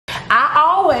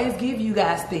always give you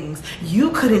guys things.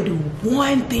 You couldn't do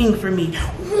one thing for me.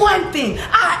 One thing.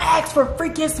 I asked for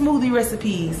freaking smoothie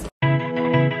recipes.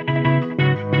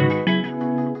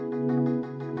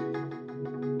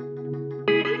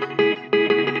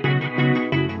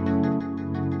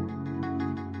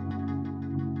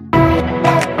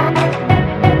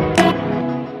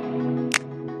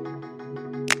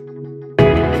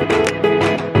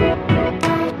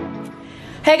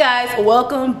 Hey guys,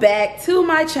 welcome back to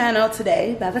my channel.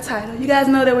 Today, by the title, you guys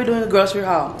know that we're doing a grocery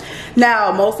haul.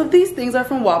 Now, most of these things are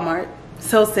from Walmart,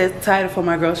 so says the title for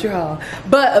my grocery haul.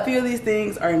 But a few of these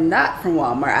things are not from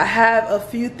Walmart. I have a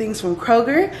few things from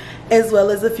Kroger, as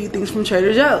well as a few things from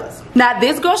Trader Joe's. Now,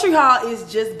 this grocery haul is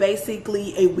just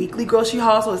basically a weekly grocery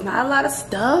haul, so it's not a lot of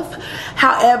stuff.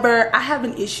 However, I have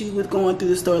an issue with going through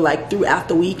the store like throughout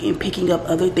the week and picking up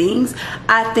other things.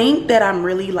 I think that I'm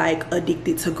really like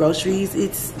addicted to groceries.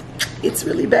 It's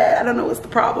really bad. I don't know what's the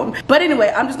problem. But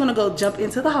anyway, I'm just gonna go jump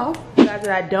into the haul. You guys,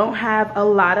 I don't have a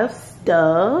lot of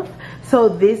stuff. So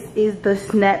this is the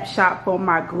snapshot for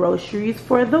my groceries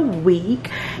for the week.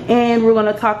 And we're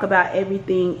gonna talk about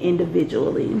everything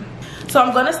individually. So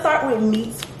I'm gonna start with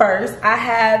meats first. I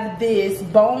have this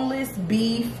boneless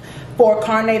beef for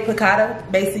carne picada,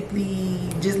 basically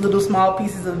just little small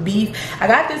pieces of beef. I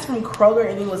got this from Kroger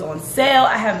and it was on sale.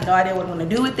 I have no idea what I'm gonna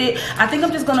do with it. I think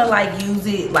I'm just gonna like use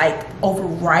it like over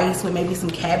rice with maybe some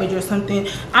cabbage or something.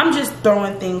 I'm just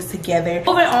throwing things together.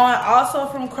 Moving on, also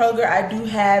from Kroger, I do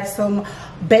have some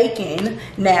bacon.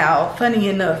 Now, funny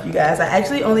enough, you guys, I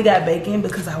actually only got bacon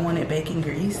because I wanted bacon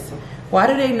grease. Why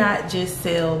do they not just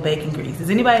sell bacon grease? Does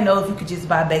anybody know if you could just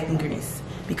buy bacon grease?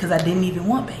 Because I didn't even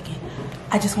want bacon.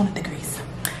 I just wanted the grease.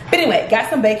 But anyway, got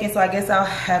some bacon, so I guess I'll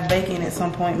have bacon at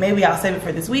some point. Maybe I'll save it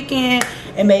for this weekend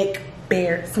and make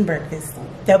Bear some breakfast.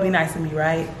 That'll be nice of me,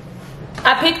 right?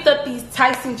 I picked up these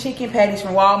Tyson chicken patties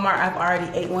from Walmart. I've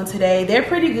already ate one today. They're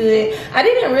pretty good. I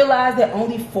didn't realize that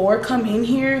only 4 come in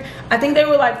here. I think they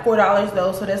were like $4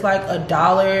 though, so that's like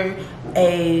 $1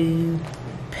 a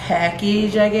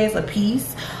package, I guess, a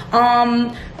piece.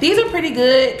 These are pretty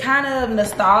good, kind of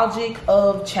nostalgic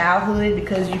of childhood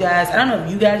because you guys, I don't know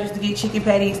if you guys used to get chicken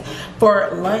patties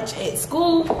for lunch at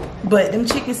school, but them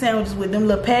chicken sandwiches with them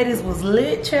little patties was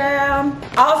lit, child.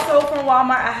 Also from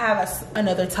Walmart, I have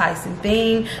another Tyson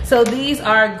thing. So these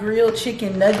are grilled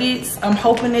chicken nuggets. I'm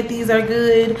hoping that these are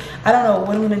good. I don't know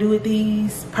what I'm gonna do with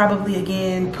these. Probably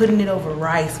again, putting it over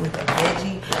rice with a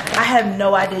veggie. I have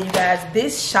no idea, you guys.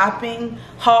 This shopping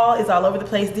haul is all over the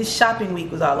place. This shopping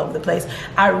week was all over the place.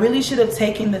 I really should have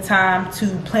taken the time to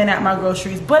plan out my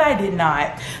groceries, but I did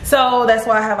not. So that's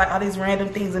why I have like all these random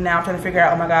things, and now I'm trying to figure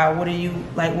out, oh my God, what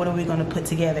are we gonna put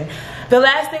together? The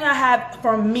last thing I have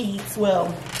from meats,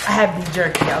 well, I have beef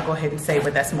jerky, I'll go ahead and say,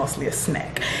 but that's mostly a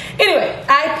snack. Anyway,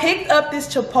 I picked up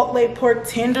this Chipotle pork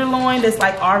tenderloin that's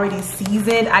like already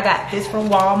seasoned. I got this from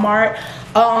Walmart.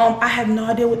 I have no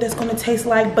idea what that's gonna taste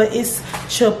like, but it's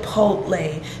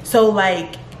Chipotle. So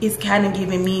like, it's kind of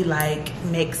giving me like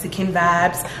Mexican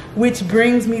vibes, which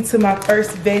brings me to my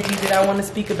first veggie that I want to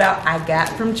speak about. I got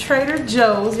from Trader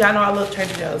Joe's. Y'all know I love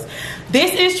Trader Joe's.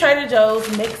 This is Trader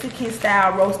Joe's Mexican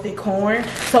style roasted corn.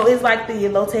 So it's like the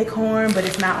elote corn, but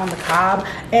it's not on the cob.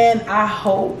 And I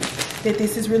hope that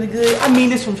this is really good. I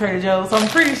mean, this from Trader Joe's, so I'm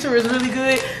pretty sure it's really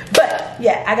good. But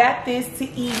yeah, I got this to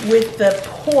eat with the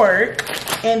pork,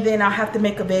 and then I'll have to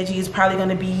make a veggie. It's probably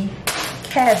gonna be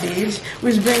cabbage,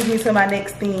 which brings me to my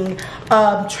next thing.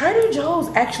 Trader Joe's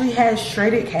actually has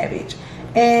shredded cabbage,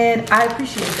 and I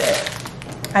appreciate that.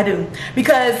 I do,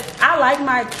 because I like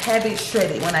my cabbage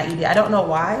shredded when I eat it. I don't know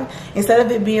why. Instead of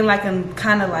it being like a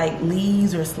kind of like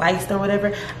leaves or sliced or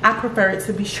whatever, I prefer it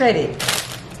to be shredded.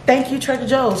 Thank you, Trader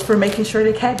Joe's, for making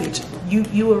shredded cabbage.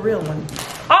 You a real one.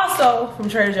 Also from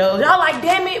Trader Joe's, y'all like,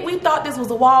 damn it, we thought this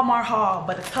was a Walmart haul,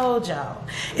 but I told y'all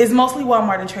it's mostly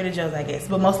Walmart and Trader Joe's, I guess,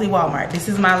 but mostly Walmart. This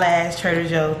is my last Trader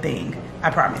Joe's thing, I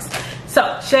promise.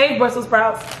 So shaved Brussels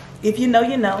sprouts. If you know,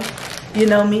 you know. You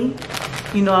know me,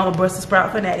 you know I'm a Brussels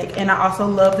sprout fanatic, and I also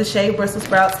love the shaved Brussels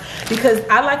sprouts because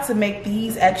I like to make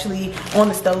these actually on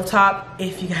the stovetop.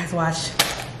 If you guys watch,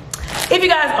 if you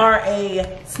guys are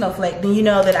a snowflake, then you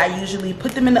know that I usually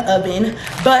put them in the oven,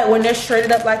 but when they're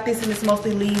shredded up like this and it's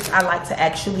mostly leaves, I like to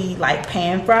actually like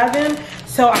pan fry them.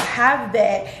 So I have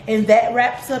that, and that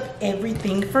wraps up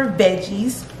everything for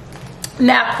veggies.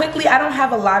 Now quickly, I don't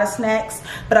have a lot of snacks,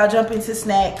 but I'll jump into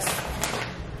snacks.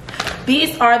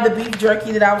 These are the beef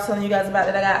jerky that I was telling you guys about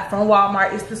that I got from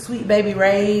Walmart. It's the Sweet Baby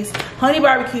Ray's honey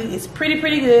barbecue. It's pretty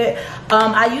good.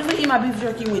 I usually eat my beef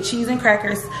jerky with cheese and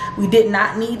crackers. We did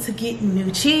not need to get new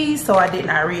cheese, so I did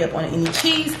not re-up on any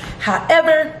cheese.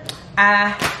 However,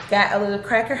 I got a little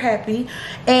cracker happy,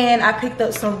 and I picked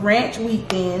up some ranch wheat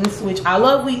thins, which I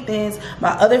love wheat thins. My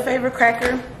other favorite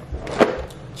cracker,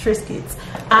 Triscuits.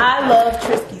 I love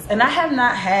Triscuits, and I have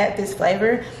not had this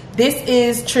flavor. This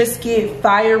is Triscuit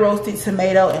fire roasted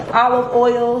tomato and olive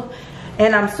oil,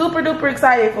 and I'm super duper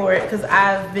excited for it because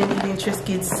I've been eating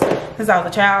Triscuits since I was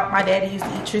a child. My daddy used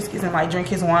to eat Triscuits and like drink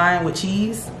his wine with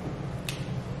cheese.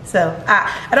 So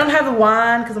I don't have the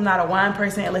wine because I'm not a wine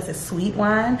person unless it's sweet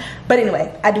wine. But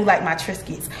anyway, I do like my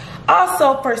Triscuits.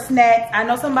 Also for snacks, I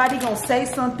know somebody gonna say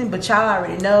something, but y'all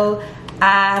already know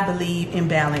I believe in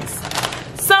balance.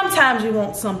 Sometimes you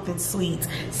want something sweet.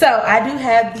 So I do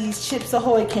have these Chips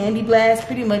Ahoy Candy Blast.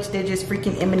 Pretty much they're just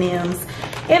freaking M&Ms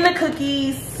and the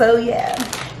cookies. So yeah,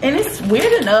 and it's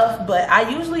weird enough, but I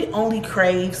usually only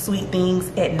crave sweet things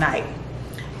at night.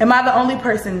 Am I the only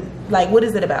person? Like, what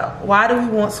is it about? Why do we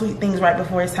want sweet things right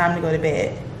before it's time to go to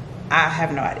bed? I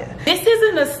have no idea. This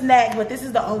isn't a snack, but this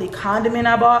is the only condiment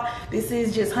I bought. This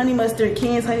is just honey mustard,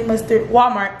 Ken's honey mustard,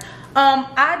 Walmart.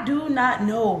 I do not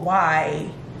know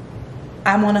why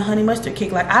I'm on a honey mustard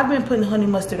kick. Like, I've been putting honey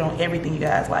mustard on everything, you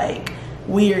guys. Like,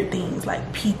 weird things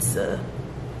like pizza.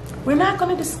 We're not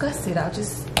gonna discuss it. I'll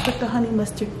just put the honey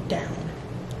mustard down.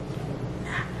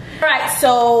 All right,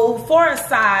 so for a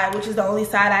side, which is the only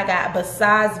side I got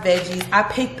besides veggies, I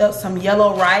picked up some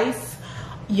yellow rice.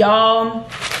 Y'all,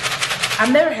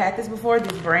 I've never had this before,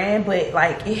 this brand, but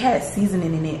like it has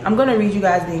seasoning in it. I'm gonna read you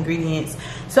guys the ingredients.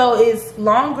 So it's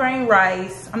long grain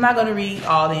rice. I'm not gonna read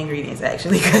all the ingredients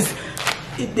actually because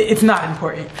it's not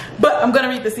important, but I'm gonna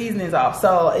read the seasonings off.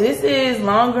 So this is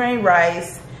long grain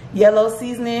rice, yellow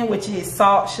seasoning, which is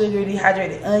salt, sugar,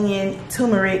 dehydrated onion,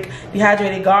 turmeric,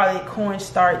 dehydrated garlic,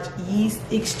 cornstarch, yeast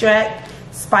extract,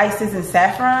 spices, and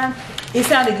saffron. It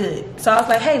sounded good, so I was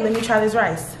like, hey, let me try this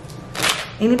rice.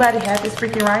 Anybody have this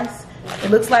freaking rice?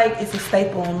 It looks like it's a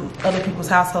staple in other people's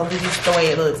households. It's just the way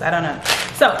it looks. I don't know.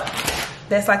 So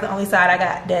that's like the only side I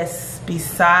got that's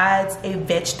besides a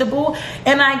vegetable.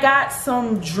 And I got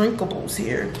some drinkables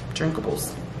here.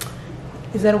 Drinkables.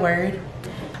 Is that a word?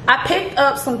 I picked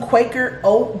up some Quaker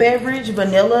oat beverage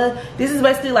vanilla. This is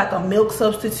basically like a milk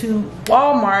substitute.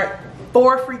 Walmart,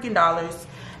 $4 freaking.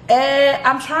 And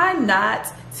I'm trying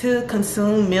not to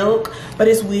consume milk, but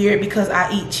it's weird because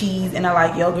I eat cheese and I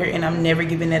like yogurt and I'm never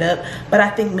giving that up. But I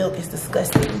think milk is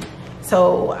disgusting,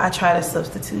 so I try to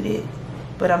substitute it.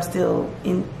 But I'm still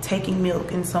taking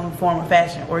milk in some form or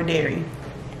fashion, or dairy.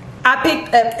 I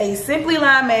picked up a Simply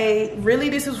Limeade. Really,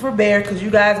 this is for Bear because you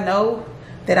guys know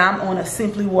that I'm on a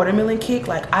Simply Watermelon kick.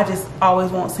 Like, I just always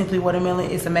want Simply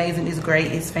Watermelon. It's amazing, it's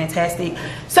great, it's fantastic.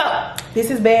 So this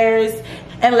is Bear's.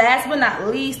 And last but not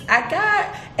least, I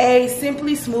got a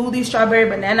Simply Smoothie Strawberry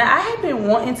Banana. I have been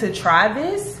wanting to try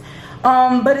this,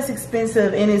 but it's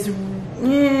expensive and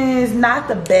it's not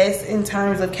the best in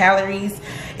terms of calories.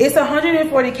 It's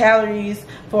 140 calories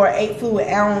for an 8 fluid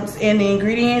ounce, and the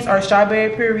ingredients are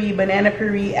strawberry puree, banana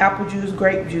puree, apple juice,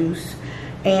 grape juice,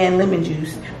 and lemon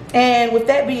juice. And with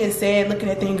that being said, looking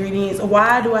at the ingredients,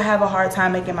 why do I have a hard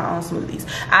time making my own smoothies?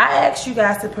 I asked you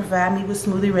guys to provide me with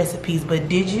smoothie recipes, but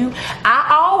did you?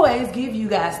 I always give you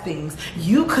guys things.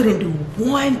 You couldn't do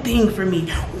one thing for me.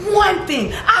 One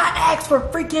thing. I asked for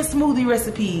freaking smoothie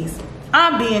recipes.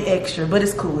 I'm being extra, but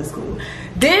it's cool, it's cool.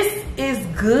 This is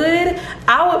good.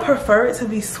 I would prefer it to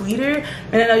be sweeter.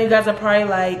 And I know you guys are probably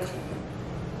like,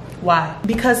 why?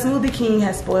 Because Smoothie King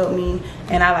has spoiled me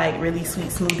and I like really sweet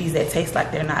smoothies that taste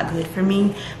like they're not good for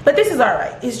me. But this is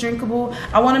alright. It's drinkable.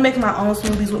 I want to make my own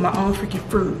smoothies with my own freaking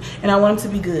fruit. And I want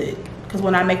them to be good. Because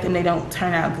when I make them, they don't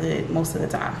turn out good most of the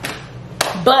time.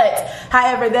 But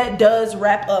however, that does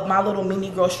wrap up my little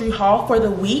mini grocery haul for the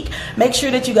week. Make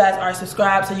sure that you guys are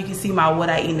subscribed so you can see my what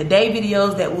I eat in a day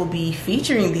videos that will be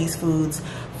featuring these foods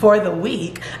for the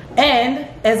week. And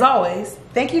as always,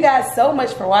 thank you guys so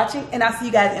much for watching, and I'll see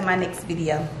you guys in my next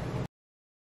video.